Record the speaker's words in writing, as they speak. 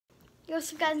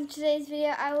What's up, guys? In today's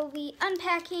video, I will be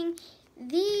unpacking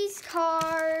these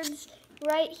cards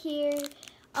right here. It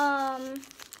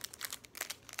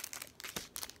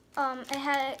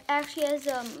actually has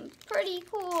a pretty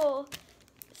cool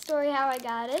story how I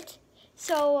got it.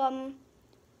 So,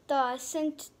 the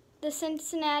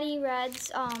Cincinnati Reds,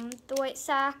 the White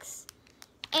Sox,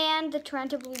 and the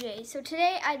Toronto Blue Jays. So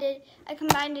today I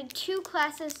combined two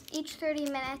classes, each 30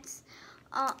 minutes,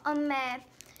 on math.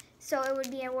 So it would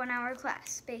be a 1-hour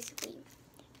class, basically.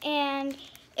 And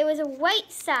it was a White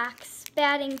Sox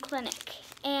batting clinic.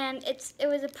 And it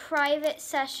was a private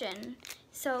session,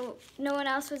 so no one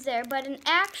else was there. But an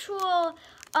actual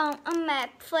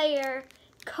player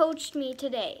coached me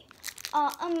today.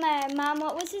 Mom,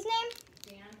 what was his name?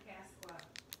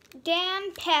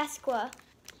 Dan Pasqua.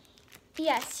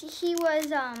 Yes, he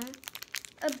was a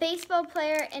baseball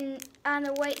player on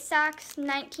the White Sox,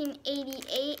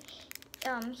 1988.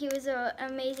 He was an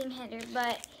amazing hitter,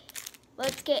 but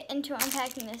let's get into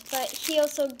unpacking this. But he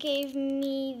also gave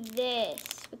me this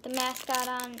with the mascot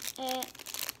on it,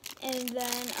 and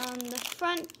then on the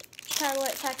front Chicago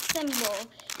White Sox symbol.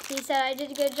 He said I did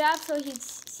a good job, so he'd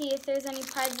see if there's any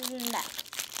prizes in the back.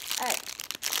 Alright,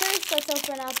 first let's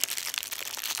open up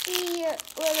the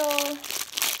little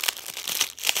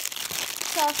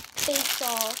soft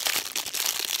baseball.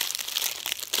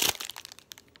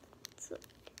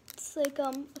 It's like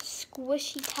a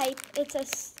squishy type. It's a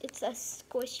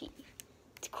squishy.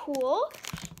 It's cool.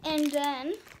 And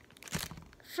then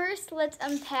first let's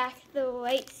unpack the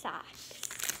White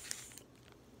Sox.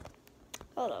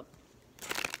 Hold up.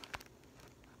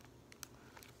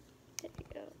 There we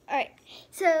go. Alright.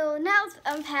 So now let's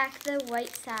unpack the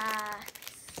White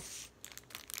Sox.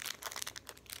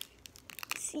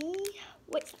 See?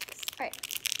 White Sox. Alright.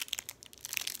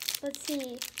 Let's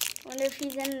see. Wonder if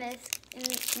he's in this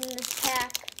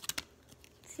pack.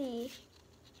 Let's see.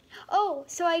 Oh,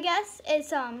 so I guess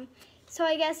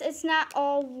it's not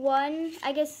all one.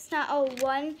 I guess it's not all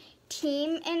one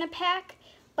team in a pack,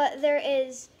 but there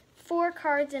is 4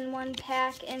 cards in one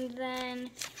pack and then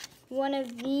one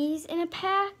of these in a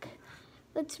pack.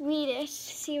 Let's read it.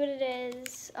 See what it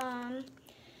is.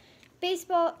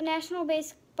 National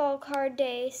Baseball Card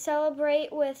Day.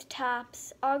 Celebrate with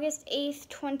Topps. August 8th,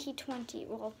 2020.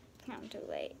 Well, not too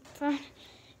late.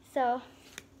 So,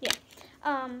 yeah.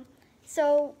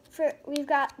 We've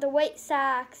got the White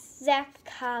Sox, Zach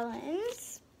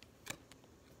Collins.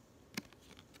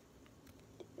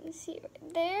 You see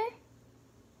right there.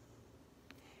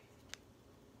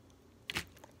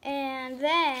 And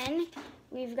then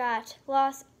we've got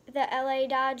the LA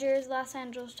Dodgers, Los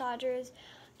Angeles Dodgers,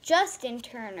 Justin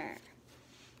Turner.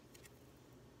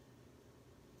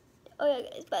 Oh yeah,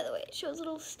 guys, by the way, it shows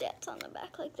little stats on the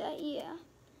back like that, yeah.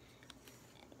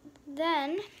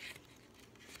 Then,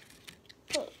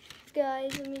 oh,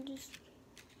 guys, let me just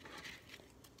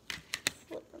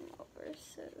flip them over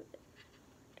so that,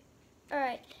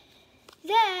 alright.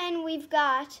 Then we've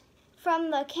got, from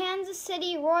the Kansas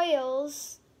City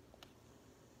Royals,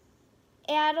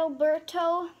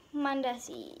 Adalberto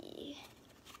Mondesi.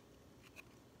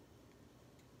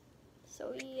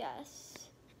 So, yes.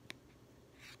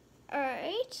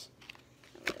 Alright,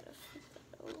 I'm going to flip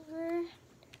that over.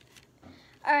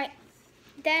 Alright,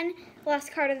 then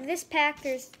last card of this pack,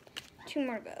 there's 2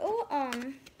 more to go.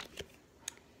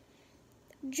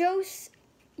 Jose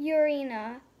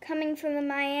Urena, coming from the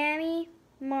Miami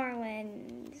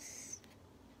Marlins.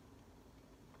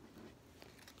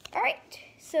 Alright,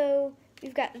 so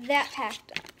we've got that pack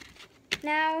done.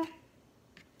 Now,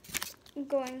 I'm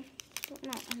going to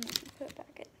put it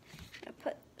back in. I'm going to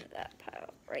put that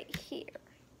pile right here.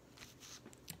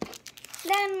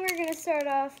 Then we're gonna start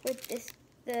off with this.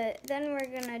 Then we're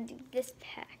gonna do this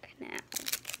pack now.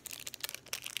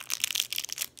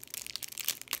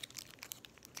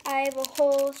 I have a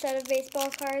whole set of baseball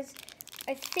cards.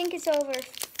 I think it's over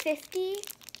 50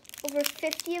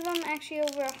 of them. Actually,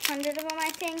 over 100 of them,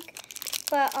 I think.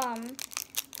 But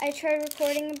I tried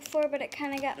recording it before, but it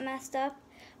kind of got messed up.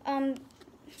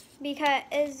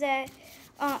 Because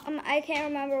I can't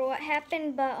remember what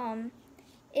happened, but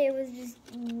it was just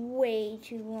way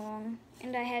too long,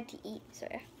 and I had to eat, so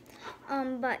yeah.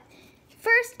 But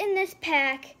first in this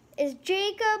pack is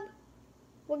Jacob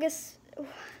I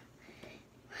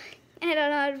don't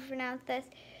know how to pronounce this.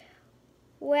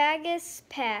 Wagas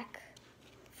pack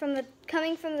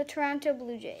coming from the Toronto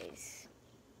Blue Jays.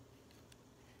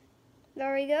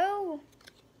 There we go.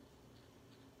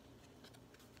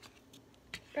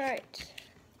 Alright.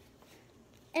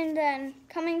 And then,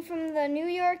 coming from the New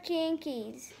York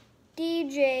Yankees,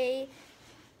 DJ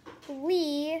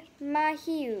Lee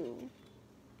Mahieu.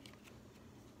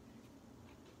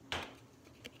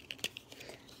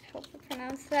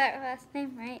 pronounce that last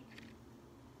name right.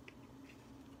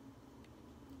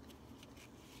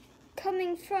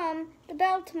 Coming from the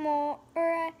Baltimore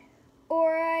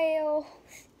Orioles,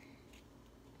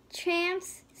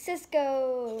 Champs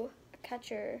Cisco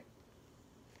catcher.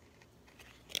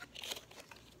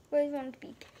 Always wanted to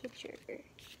be pitcher.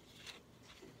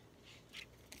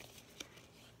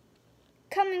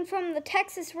 Coming from the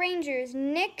Texas Rangers,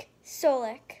 Nick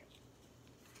Solik.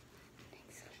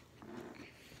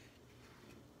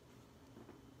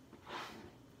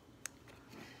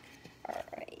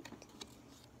 Alright.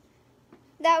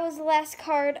 That was the last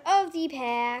card of the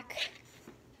pack.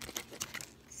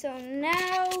 So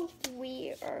now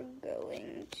we are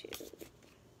going to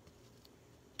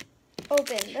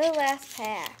open the last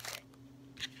pack.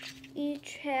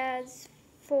 Each has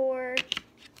 4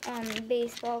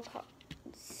 baseball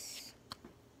cards.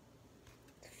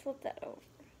 Flip that over.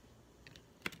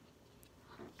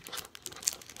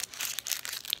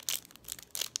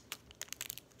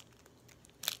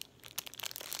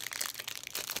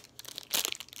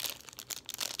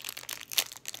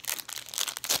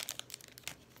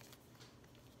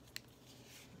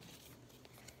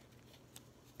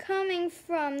 Coming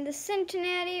from the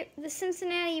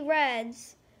Cincinnati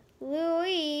Reds,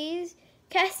 Luis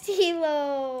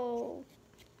Castillo.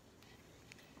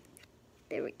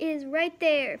 There he is right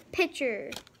there,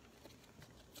 pitcher.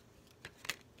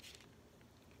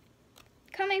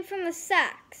 Coming from the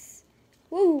Sox.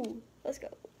 Woo, let's go.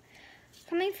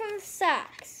 Coming from the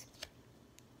Sox,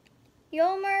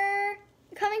 Yolmer.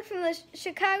 Coming from the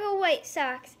Chicago White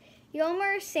Sox,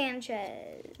 Yolmer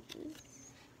Sanchez.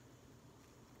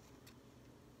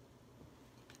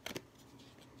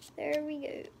 There we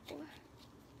go.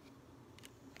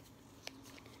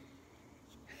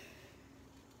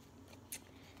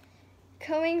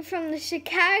 Coming from the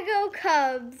Chicago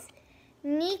Cubs,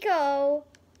 Nico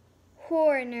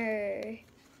Horner.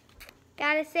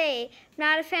 Gotta say, I'm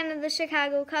not a fan of the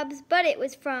Chicago Cubs, but it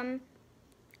was from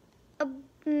a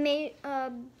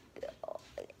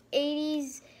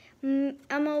 80s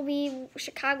MLB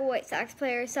Chicago White Sox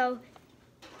player, so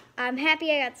I'm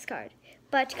happy I got this card.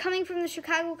 But coming from the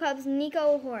Chicago Cubs,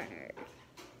 Nico Horner.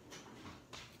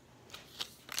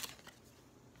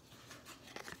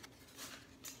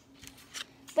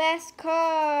 Last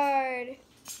card.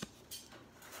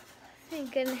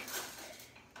 Thank goodness.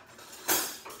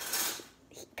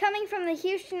 Coming from the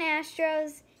Houston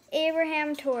Astros,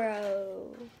 Abraham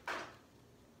Toro.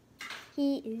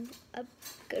 He is a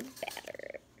good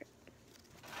batter.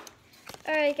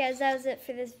 Alright guys, that was it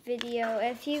for this video.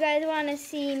 If you guys want to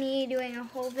see me doing a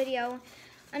whole video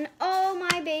on all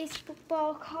my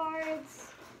baseball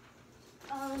cards,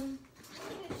 I'm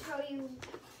going to show you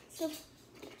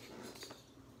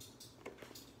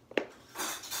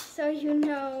so you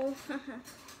know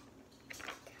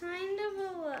kind of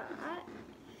a lot.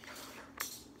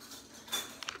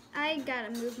 I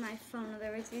gotta move my phone,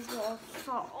 otherwise these will all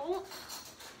fall.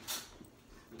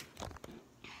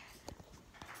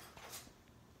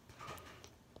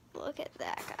 Look at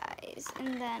that, guys.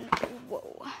 And then,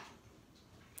 whoa.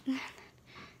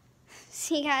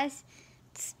 See, guys,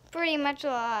 it's pretty much a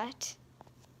lot.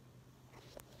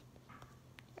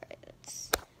 Alright,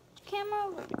 let's camera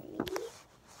over to me.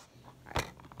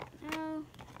 Alright, now,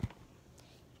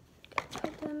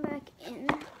 put them back in.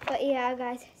 But yeah,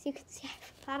 guys, as you can see, I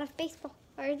have a lot of baseball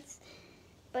cards.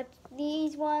 But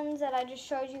these ones that I just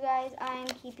showed you guys, I'm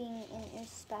keeping in a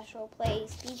special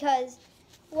place because,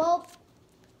 well,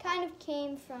 kind of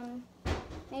came from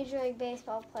Major League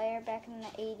Baseball player back in the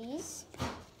 80s.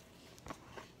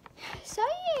 So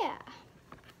yeah,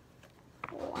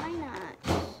 why not?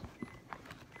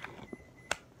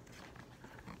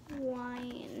 Why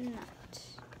not?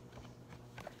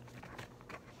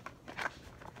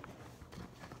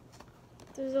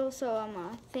 There's also a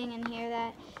thing in here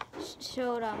that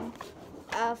showed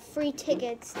free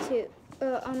tickets to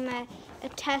a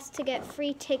test to get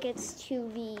free tickets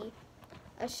to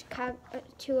a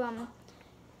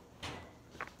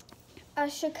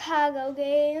Chicago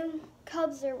game,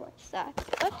 Cubs or White Sox,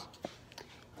 but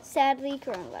sadly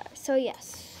coronavirus. So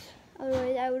yes,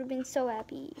 otherwise I would have been so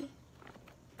happy.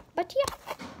 But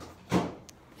yeah,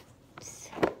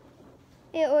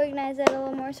 it organized that a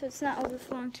little more so it's not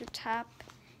overflowing to the top.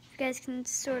 You guys can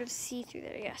sort of see through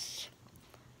there. Yes.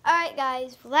 All right,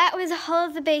 guys. Well, that was all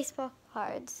of the baseball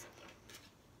cards.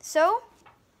 So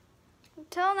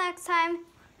until next time,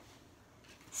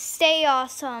 stay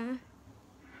awesome.